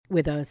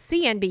with a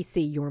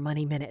CNBC Your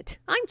Money Minute.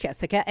 I'm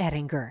Jessica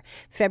Ettinger.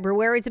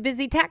 February is a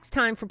busy tax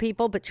time for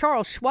people, but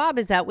Charles Schwab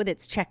is out with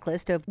its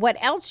checklist of what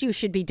else you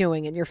should be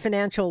doing in your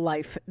financial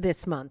life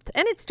this month.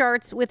 And it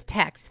starts with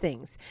tax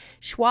things.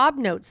 Schwab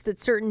notes that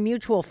certain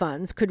mutual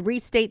funds could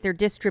restate their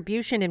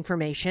distribution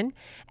information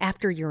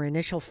after your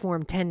initial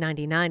Form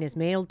 1099 is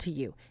mailed to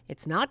you.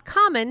 It's not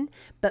common,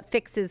 but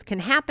fixes can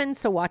happen,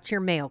 so watch your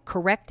mail.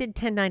 Corrected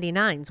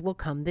 1099s will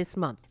come this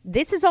month.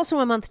 This is also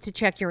a month to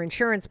check your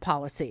insurance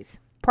policies.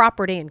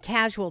 Property and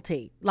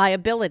casualty,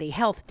 liability,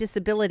 health,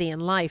 disability,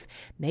 and life.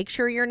 Make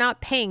sure you're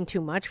not paying too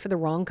much for the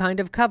wrong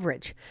kind of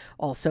coverage.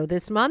 Also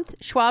this month,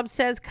 Schwab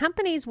says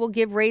companies will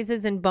give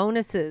raises and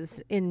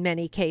bonuses in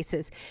many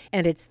cases,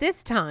 and it's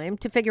this time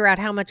to figure out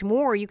how much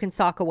more you can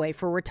sock away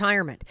for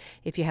retirement.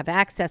 If you have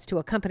access to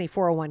a company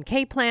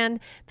 401k plan,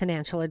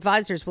 financial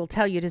advisors will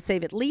tell you to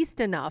save at least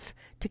enough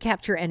to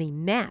capture any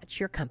match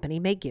your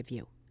company may give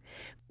you.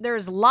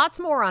 There's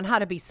lots more on how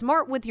to be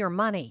smart with your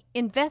money,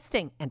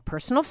 investing, and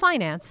personal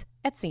finance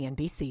at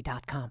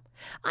CNBC.com.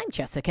 I'm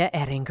Jessica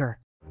Ettinger.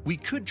 We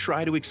could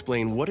try to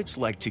explain what it's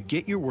like to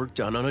get your work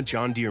done on a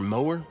John Deere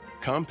mower,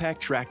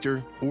 compact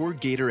tractor, or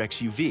Gator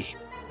XUV.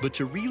 But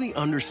to really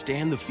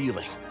understand the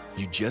feeling,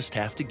 you just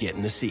have to get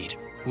in the seat.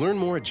 Learn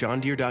more at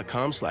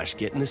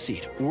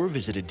johndeere.com/get-in-the-seat or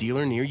visit a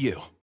dealer near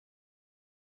you.